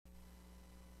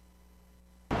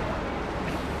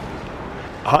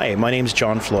Hi, my name is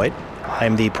John Floyd.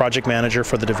 I'm the project manager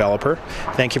for the developer.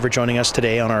 Thank you for joining us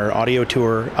today on our audio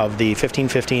tour of the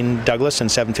 1515 Douglas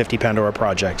and 750 Pandora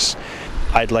projects.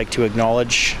 I'd like to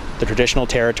acknowledge the traditional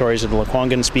territories of the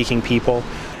Lekwungen-speaking people.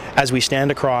 As we stand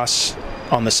across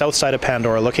on the south side of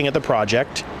Pandora looking at the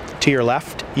project, to your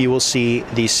left you will see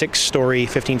the 6-story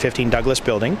 1515 Douglas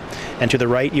building, and to the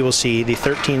right you will see the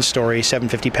 13-story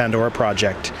 750 Pandora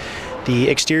project.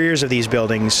 The exteriors of these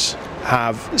buildings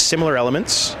have similar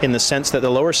elements in the sense that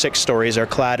the lower 6 stories are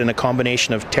clad in a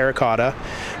combination of terracotta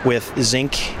with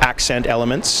zinc accent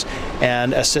elements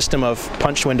and a system of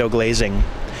punched window glazing.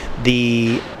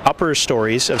 The upper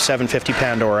stories of 750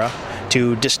 Pandora,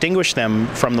 to distinguish them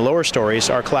from the lower stories,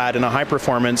 are clad in a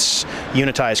high-performance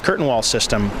unitized curtain wall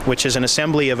system, which is an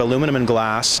assembly of aluminum and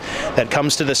glass that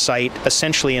comes to the site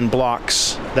essentially in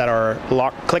blocks that are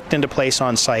clicked into place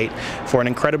on site for an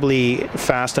incredibly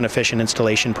fast and efficient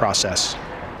installation process.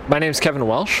 My name is Kevin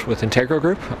Welsh with Integro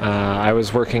Group. I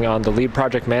was working on the lead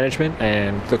project management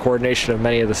and the coordination of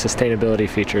many of the sustainability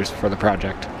features for the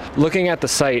project. Looking at the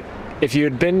site, if you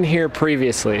had been here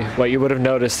previously, what you would have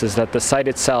noticed is that the site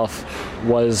itself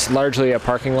was largely a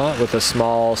parking lot with a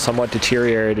small, somewhat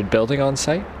deteriorated building on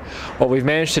site. What we've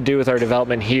managed to do with our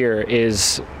development here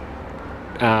is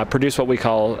produce what we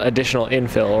call additional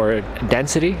infill or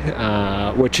density,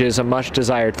 which is a much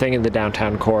desired thing in the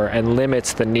downtown core and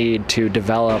limits the need to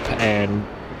develop and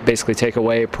basically take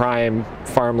away prime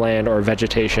farmland or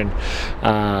vegetation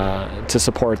to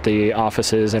support the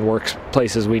offices and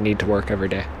workplaces we need to work every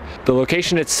day. The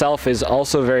location itself is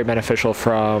also very beneficial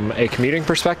from a commuting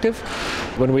perspective.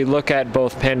 When we look at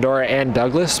both Pandora and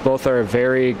Douglas, both are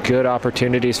very good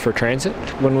opportunities for transit.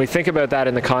 When we think about that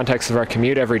in the context of our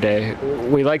commute every day,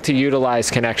 we like to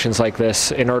utilize connections like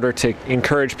this in order to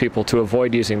encourage people to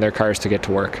avoid using their cars to get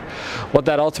to work. What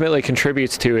that ultimately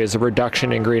contributes to is a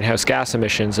reduction in greenhouse gas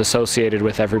emissions associated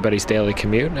with everybody's daily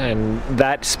commute, and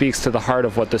that speaks to the heart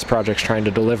of what this project's trying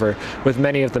to deliver with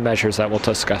many of the measures that we'll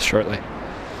discuss shortly.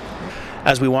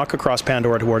 As we walk across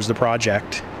Pandora towards the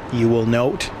project, you will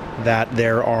note that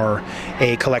there are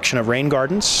a collection of rain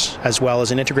gardens as well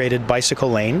as an integrated bicycle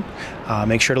lane.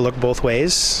 Make sure to look both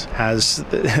ways as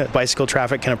bicycle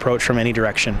traffic can approach from any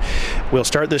direction. We'll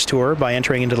start this tour by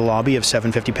entering into the lobby of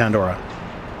 750 Pandora.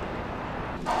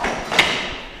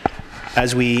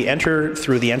 As we enter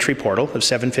through the entry portal of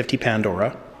 750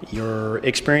 Pandora, you're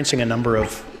experiencing a number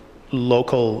of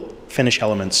local finish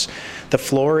elements. The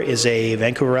floor is a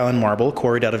Vancouver Island marble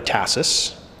quarried out of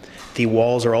Tassus. The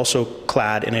walls are also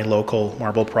clad in a local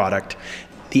marble product.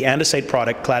 The andesite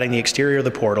product cladding the exterior of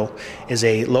the portal is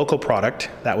a local product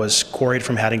that was quarried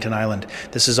from Haddington Island.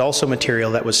 This is also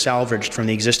material that was salvaged from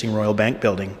the existing Royal Bank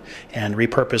building and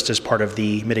repurposed as part of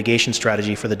the mitigation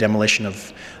strategy for the demolition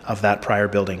of that prior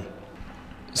building.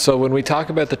 So when we talk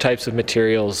about the types of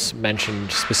materials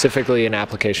mentioned specifically in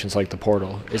applications like the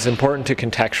portal, it's important to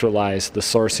contextualize the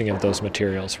sourcing of those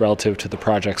materials relative to the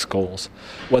project's goals.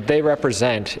 What they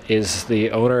represent is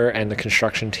the owner and the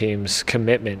construction team's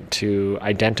commitment to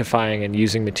identifying and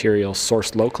using materials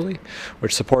sourced locally,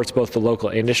 which supports both the local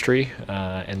industry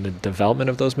and the development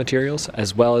of those materials,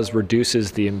 as well as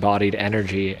reduces the embodied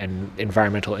energy and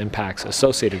environmental impacts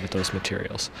associated with those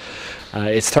materials.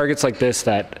 It's targets like this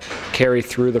that carry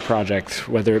through the project,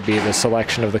 whether it be the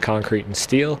selection of the concrete and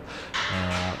steel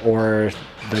or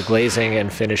the glazing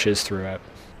and finishes throughout.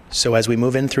 So as we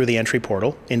move in through the entry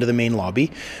portal into the main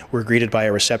lobby, we're greeted by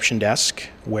a reception desk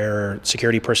where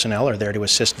security personnel are there to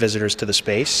assist visitors to the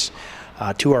space.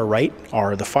 To our right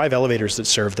are the 5 elevators that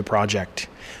serve the project.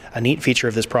 A neat feature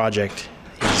of this project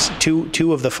is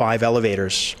two of the 5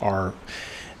 elevators are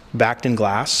backed in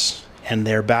glass, and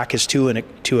their back is to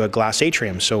a glass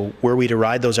atrium. So were we to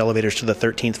ride those elevators to the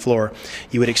 13th floor,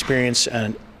 you would experience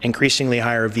an increasingly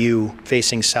higher view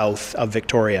facing south of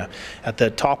Victoria. At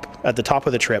the top of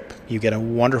the trip, you get a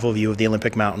wonderful view of the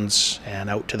Olympic Mountains and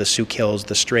out to the Sooke Hills,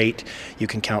 the Strait. You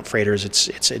can count freighters.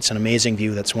 It's an amazing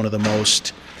view. That's one of the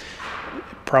most,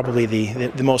 probably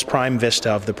the most prime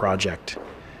vista of the project.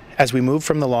 As we move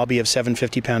from the lobby of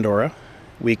 750 Pandora,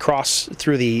 we cross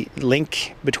through the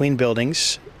link between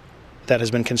buildings that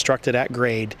has been constructed at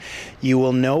grade. You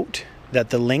will note that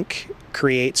the link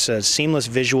creates a seamless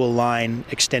visual line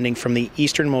extending from the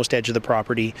easternmost edge of the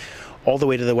property all the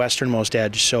way to the westernmost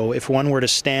edge. So if one were to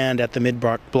stand at the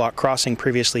mid-block crossing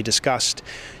previously discussed,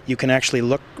 you can actually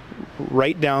look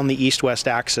right down the east-west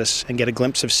axis and get a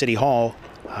glimpse of City Hall.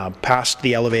 Past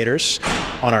the elevators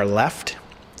on our left,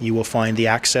 you will find the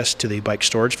access to the bike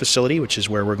storage facility, which is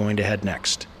where we're going to head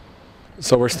next.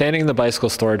 So we're standing in the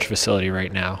bicycle storage facility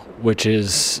right now, which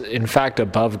is in fact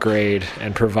above grade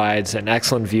and provides an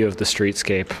excellent view of the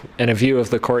streetscape and a view of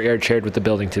the courtyard shared with the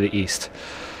building to the east.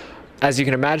 As you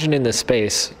can imagine in this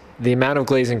space, the amount of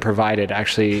glazing provided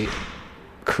actually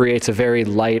creates a very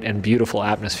light and beautiful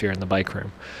atmosphere in the bike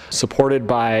room, supported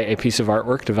by a piece of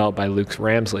artwork developed by Luke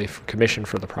Ramsley, commissioned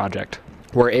for the project.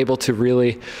 We're able to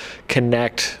really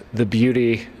connect the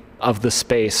beauty of the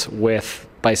space with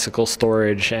bicycle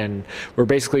storage, and we're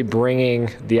basically bringing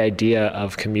the idea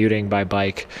of commuting by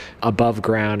bike above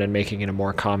ground and making it a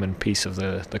more common piece of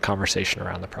the conversation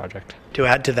around the project. To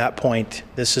add to that point,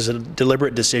 this is a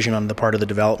deliberate decision on the part of the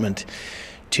development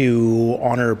to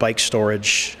honor bike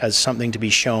storage as something to be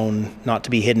shown, not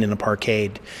to be hidden in a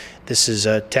parkade. This is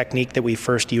a technique that we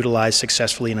first utilized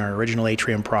successfully in our original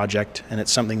atrium project, and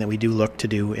it's something that we do look to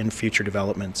do in future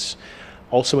developments.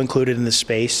 Also included in this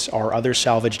space are other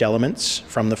salvaged elements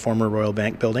from the former Royal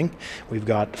Bank building. We've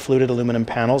got fluted aluminum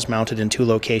panels mounted in 2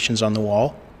 locations on the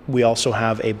wall. We also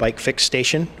have a bike fix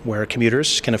station where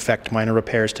commuters can effect minor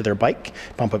repairs to their bike,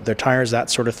 pump up their tires, that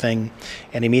sort of thing.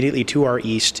 And immediately to our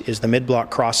east is the mid-block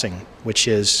crossing, which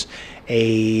is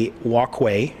a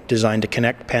walkway designed to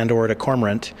connect Pandora to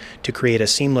Cormorant to create a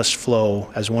seamless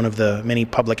flow as one of the many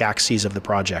public axes of the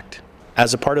project.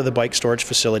 As a part of the bike storage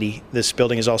facility, this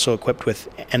building is also equipped with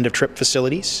end-of-trip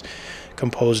facilities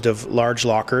composed of large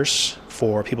lockers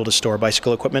for people to store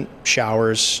bicycle equipment,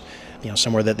 showers,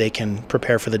 somewhere that they can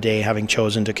prepare for the day, having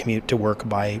chosen to commute to work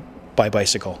by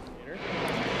bicycle.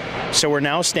 So we're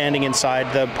now standing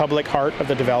inside the public heart of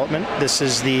the development. This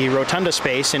is the rotunda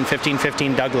space in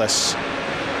 1515 Douglas.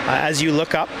 As you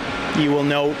look up, you will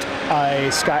note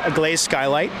a glazed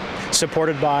skylight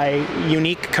supported by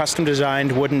unique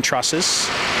custom-designed wooden trusses.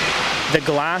 The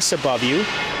glass above you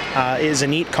is a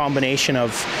neat combination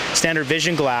of standard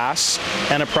vision glass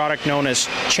and a product known as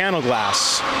channel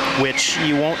glass, which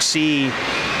you won't see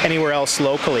anywhere else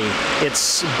locally.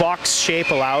 Its box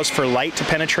shape allows for light to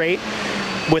penetrate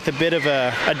with a bit of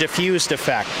a diffused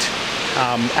effect.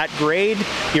 At grade,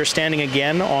 you're standing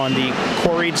again on the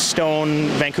quarried stone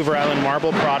Vancouver Island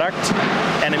marble product,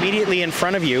 and immediately in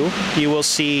front of you, you will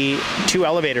see 2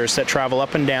 elevators that travel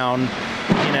up and down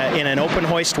in an open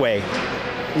hoist way.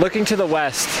 Looking to the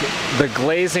west, the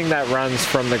glazing that runs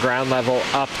from the ground level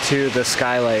up to the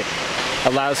skylight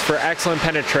allows for excellent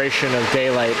penetration of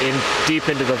daylight deep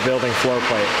into the building floor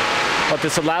plate. What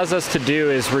this allows us to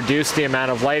do is reduce the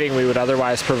amount of lighting we would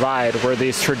otherwise provide were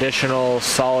these traditional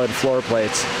solid floor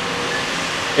plates.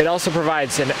 It also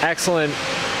provides an excellent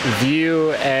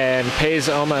view and pays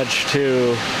homage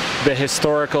to the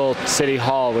historical City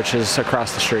Hall, which is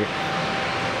across the street.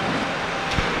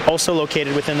 Also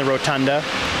located within the rotunda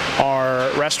are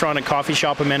restaurant and coffee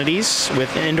shop amenities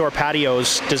with indoor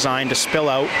patios designed to spill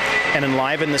out and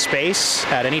enliven the space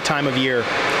at any time of year,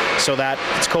 so that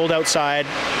it's cold outside,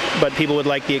 but people would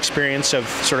like the experience of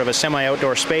sort of a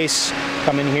semi-outdoor space.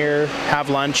 Come in here, have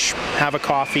lunch, have a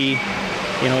coffee,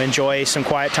 enjoy some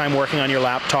quiet time working on your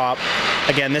laptop.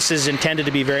 Again, this is intended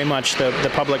to be very much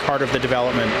the public heart of the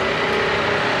development.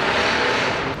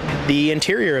 The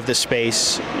interior of this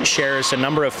space shares a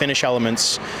number of finish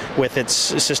elements with its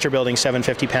sister building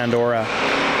 750 Pandora.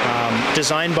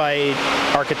 Designed by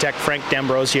architect Frank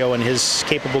D'Ambrosio and his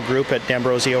capable group at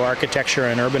D'Ambrosio Architecture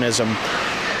and Urbanism,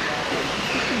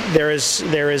 there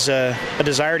is a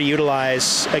desire to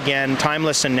utilize, again,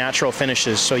 timeless and natural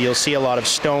finishes. So you'll see a lot of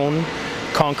stone,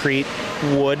 concrete,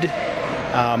 wood,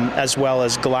 as well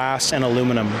as glass and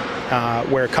aluminum.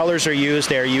 Where colors are used,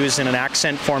 they are used in an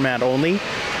accent format only,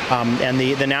 and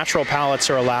the natural palettes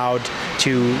are allowed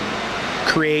to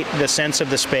create the sense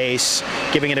of the space,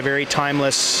 giving it a very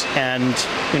timeless and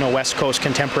West Coast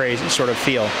contemporary sort of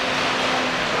feel.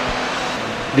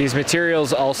 These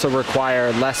materials also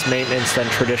require less maintenance than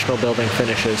traditional building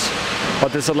finishes.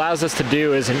 What this allows us to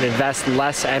do is invest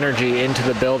less energy into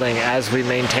the building as we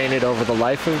maintain it over the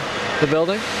life of the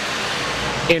building.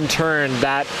 In turn,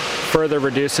 that further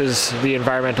reduces the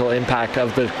environmental impact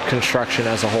of the construction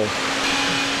as a whole.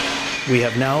 We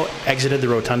have now exited the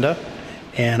rotunda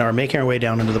and are making our way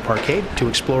down into the parkade to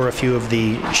explore a few of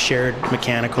the shared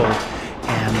mechanical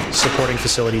and supporting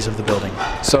facilities of the building.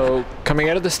 So, coming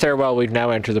out of the stairwell, we've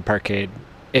now entered the parkade.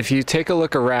 If you take a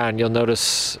look around, you'll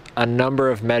notice a number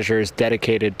of measures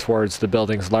dedicated towards the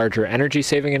building's larger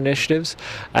energy-saving initiatives,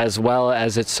 as well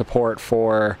as its support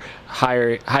for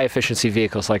high-efficiency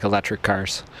vehicles like electric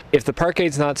cars. If the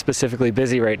parkade's not specifically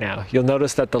busy right now, you'll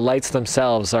notice that the lights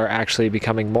themselves are actually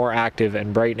becoming more active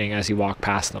and brightening as you walk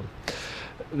past them.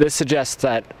 This suggests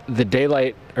that the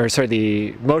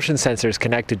motion sensors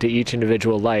connected to each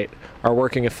individual light are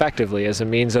working effectively as a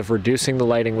means of reducing the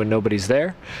lighting when nobody's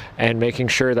there and making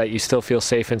sure that you still feel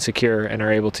safe and secure and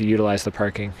are able to utilize the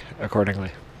parking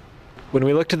accordingly. When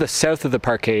we look to the south of the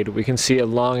parkade, we can see a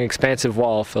long, expansive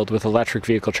wall filled with electric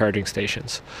vehicle charging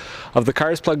stations. Of the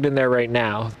cars plugged in there right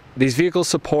now, these vehicles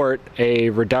support a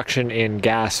reduction in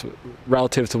gas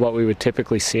relative to what we would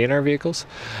typically see in our vehicles.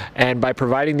 And by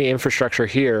providing the infrastructure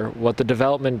here, what the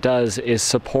development does is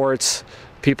supports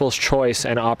people's choice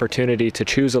and opportunity to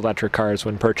choose electric cars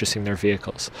when purchasing their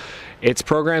vehicles. It's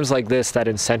programs like this that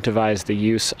incentivize the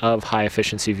use of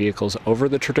high-efficiency vehicles over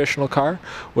the traditional car,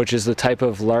 which is the type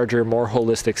of larger, more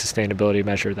holistic sustainability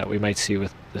measure that we might see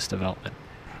with this development.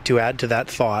 To add to that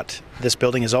thought, this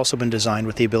building has also been designed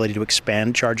with the ability to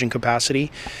expand charging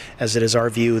capacity, as it is our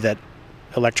view that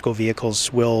electrical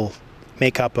vehicles will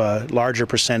make up a larger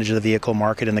percentage of the vehicle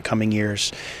market in the coming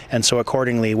years. And so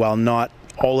accordingly, while not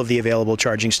all of the available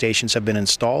charging stations have been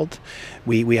installed,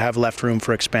 we have left room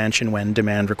for expansion when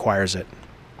demand requires it.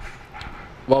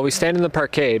 While we stand in the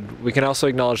parkade, we can also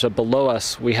acknowledge that below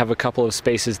us we have a couple of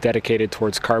spaces dedicated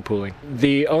towards carpooling.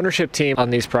 The ownership team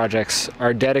on these projects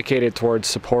are dedicated towards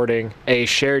supporting a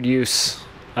shared use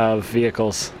of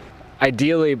vehicles,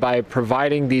 ideally by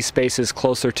providing these spaces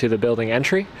closer to the building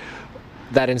entry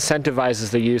that incentivizes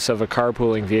the use of a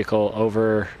carpooling vehicle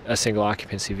over a single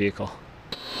occupancy vehicle.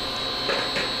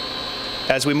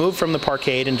 As we move from the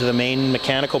parkade into the main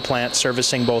mechanical plant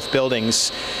servicing both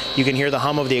buildings, you can hear the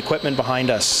hum of the equipment behind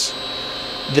us.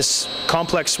 This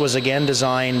complex was again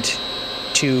designed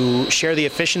to share the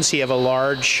efficiency of a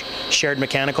large shared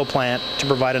mechanical plant to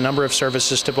provide a number of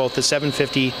services to both the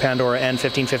 750 Pandora and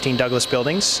 1515 Douglas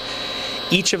buildings.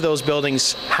 Each of those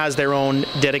buildings has their own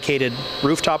dedicated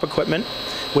rooftop equipment,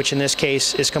 which in this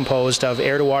case is composed of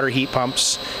air-to-water heat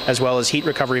pumps as well as heat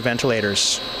recovery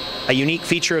ventilators. A unique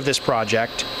feature of this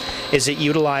project is it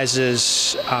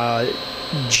utilizes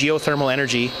geothermal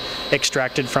energy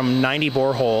extracted from 90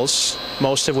 boreholes,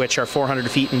 most of which are 400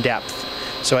 feet in depth.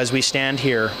 So as we stand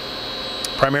here,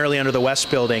 primarily under the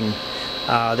west building,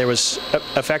 there was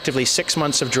effectively 6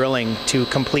 months of drilling to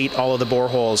complete all of the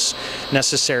boreholes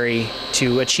necessary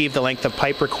to achieve the length of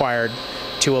pipe required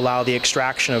to allow the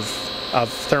extraction of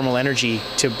thermal energy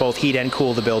to both heat and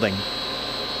cool the building.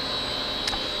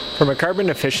 From a carbon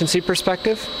efficiency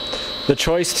perspective, the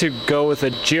choice to go with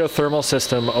a geothermal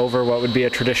system over what would be a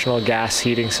traditional gas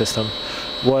heating system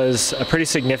was a pretty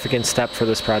significant step for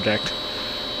this project.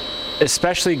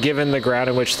 Especially given the ground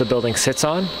in which the building sits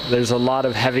on, there's a lot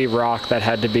of heavy rock that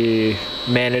had to be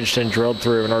managed and drilled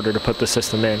through in order to put the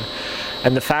system in.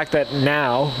 And the fact that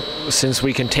now, since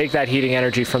we can take that heating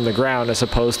energy from the ground as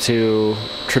opposed to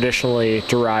traditionally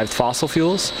derived fossil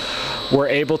fuels, we're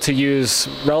able to use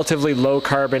relatively low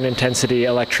carbon intensity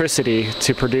electricity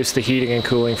to produce the heating and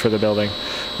cooling for the building,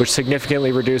 which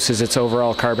significantly reduces its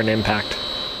overall carbon impact.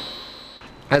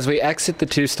 As we exit the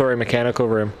two-story mechanical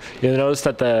room, you'll notice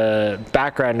that the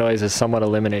background noise is somewhat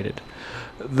eliminated.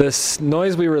 This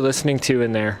noise we were listening to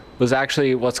in there was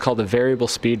actually what's called a variable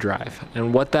speed drive.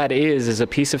 And what that is a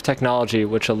piece of technology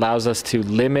which allows us to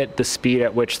limit the speed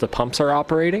at which the pumps are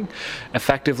operating,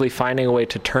 effectively finding a way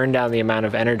to turn down the amount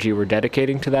of energy we're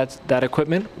dedicating to that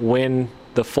equipment when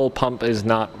the full pump is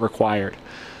not required.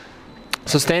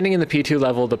 So standing in the P2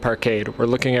 level of the parkade, we're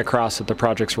looking across at the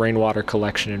project's rainwater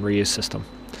collection and reuse system.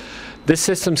 This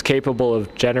system's capable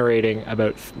of generating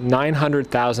about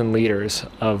 900,000 liters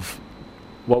of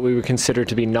what we would consider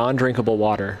to be non-drinkable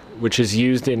water, which is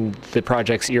used in the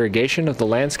project's irrigation of the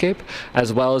landscape,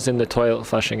 as well as in the toilet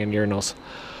flushing and urinals.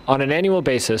 On an annual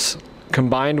basis,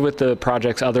 combined with the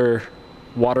project's other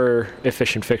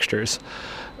water-efficient fixtures,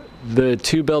 the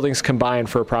two buildings combine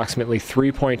for approximately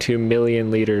 3.2 million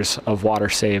liters of water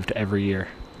saved every year.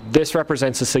 This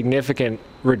represents a significant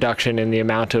reduction in the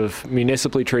amount of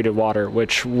municipally treated water,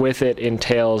 which with it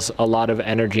entails a lot of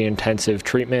energy-intensive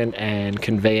treatment and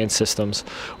conveyance systems,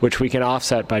 which we can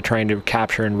offset by trying to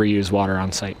capture and reuse water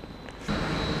on site.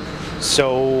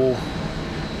 So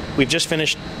we've just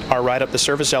finished our ride up the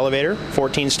surface elevator,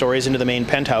 14 stories into the main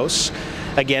penthouse.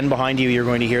 Again, behind you, you're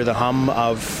going to hear the hum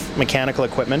of mechanical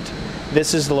equipment.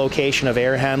 This is the location of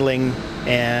air handling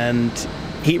and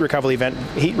heat recovery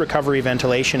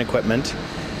ventilation equipment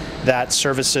that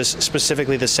services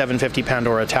specifically the 750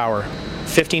 Pandora Tower.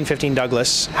 1515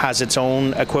 Douglas has its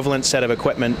own equivalent set of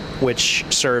equipment which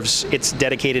serves its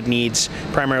dedicated needs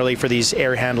primarily for these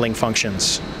air handling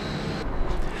functions.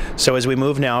 So as we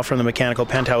move now from the mechanical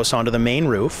penthouse onto the main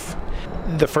roof,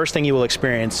 the first thing you will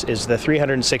experience is the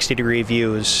 360-degree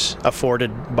views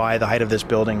afforded by the height of this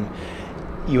building.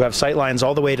 You have sight lines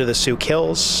all the way to the Sooke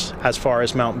Hills, as far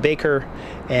as Mount Baker,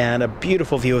 and a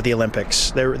beautiful view of the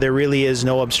Olympics. There really is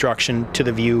no obstruction to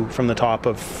the view from the top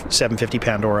of 750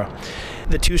 Pandora.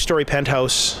 The two-story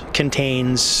penthouse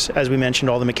contains, as we mentioned,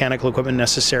 all the mechanical equipment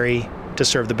necessary to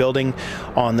serve the building.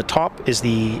 On the top is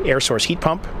the air source heat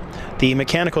pump. The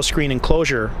mechanical screen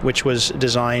enclosure, which was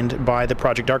designed by the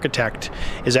project architect,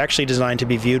 is actually designed to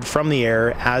be viewed from the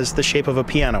air as the shape of a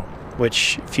piano,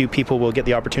 which few people will get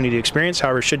the opportunity to experience.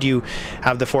 However, should you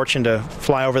have the fortune to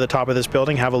fly over the top of this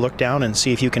building, have a look down and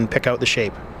see if you can pick out the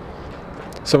shape.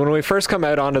 So when we first come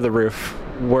out onto the roof,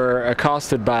 we're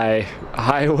accosted by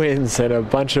high winds and a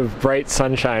bunch of bright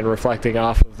sunshine reflecting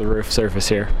off of the roof surface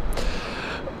here.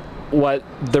 What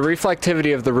the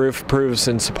reflectivity of the roof proves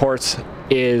and supports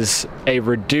is a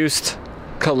reduced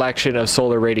collection of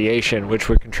solar radiation, which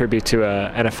would contribute to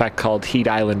an effect called heat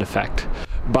island effect.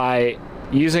 By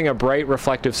using a bright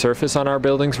reflective surface on our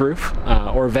building's roof,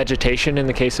 or vegetation in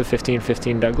the case of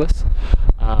 1515 Douglas,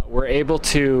 we're able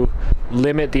to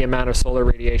limit the amount of solar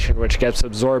radiation which gets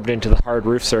absorbed into the hard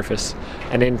roof surface,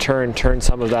 and in turn turn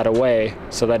some of that away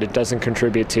so that it doesn't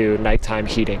contribute to nighttime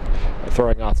heating,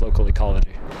 throwing off local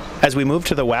ecology. As we move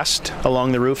to the west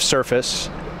along the roof surface,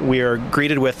 we are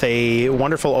greeted with a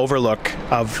wonderful overlook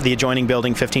of the adjoining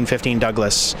building 1515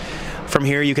 Douglas. From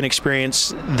here you can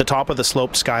experience the top of the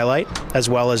sloped skylight, as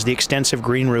well as the extensive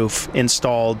green roof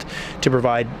installed to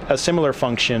provide a similar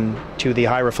function to the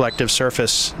high reflective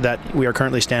surface that we are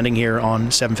currently standing here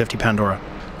on 750 Pandora.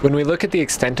 When we look at the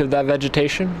extent of that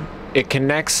vegetation, it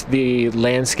connects the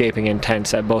landscaping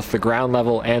intents at both the ground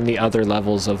level and the other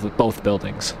levels of both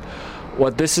buildings.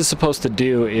 What this is supposed to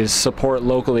do is support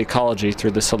local ecology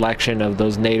through the selection of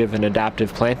those native and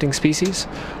adaptive planting species,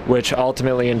 which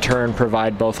ultimately in turn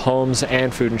provide both homes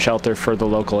and food and shelter for the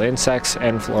local insects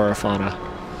and flora fauna.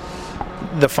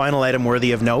 The final item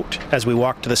worthy of note, as we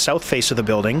walk to the south face of the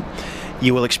building,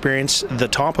 you will experience the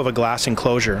top of a glass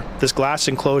enclosure. This glass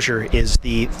enclosure is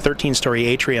the 13-story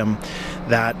atrium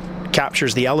that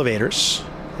captures the elevators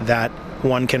that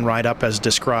one can ride up as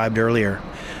described earlier.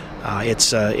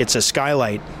 It's a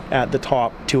skylight at the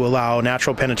top to allow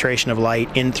natural penetration of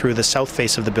light in through the south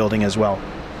face of the building as well.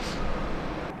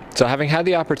 So having had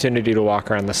the opportunity to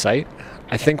walk around the site,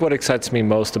 I think what excites me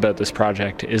most about this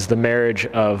project is the marriage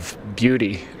of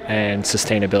beauty and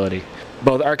sustainability,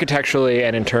 both architecturally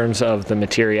and in terms of the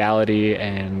materiality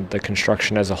and the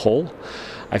construction as a whole.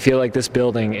 I feel like this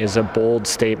building is a bold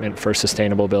statement for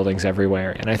sustainable buildings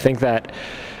everywhere, and I think that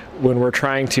when we're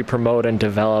trying to promote and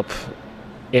develop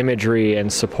imagery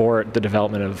and support the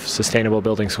development of sustainable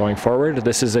buildings going forward,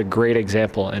 this is a great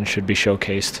example and should be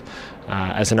showcased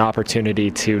as an opportunity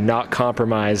to not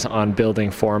compromise on building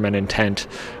form and intent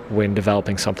when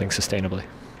developing something sustainably.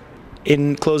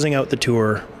 In closing out the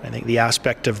tour, I think the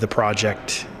aspect of the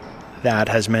project that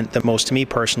has meant the most to me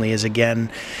personally is, again,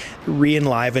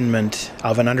 re-enlivenment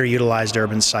of an underutilized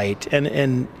urban site, and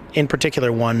in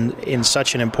particular one in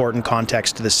such an important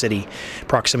context to the city,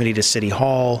 proximity to City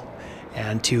Hall,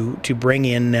 and to bring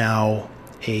in now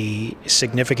a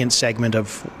significant segment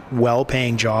of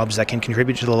well-paying jobs that can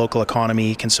contribute to the local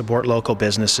economy, can support local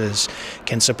businesses,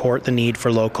 can support the need for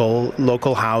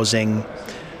local housing,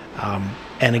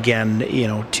 and again,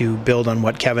 to build on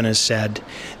what Kevin has said,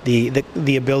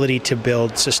 the ability to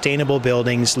build sustainable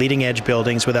buildings, leading-edge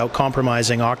buildings, without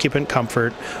compromising occupant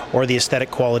comfort or the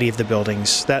aesthetic quality of the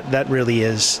buildings. That really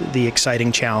is the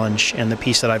exciting challenge and the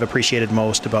piece that I've appreciated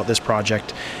most about this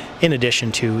project, in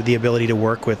addition to the ability to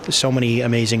work with so many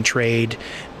amazing trade,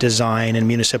 design, and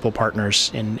municipal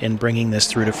partners in bringing this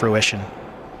through to fruition.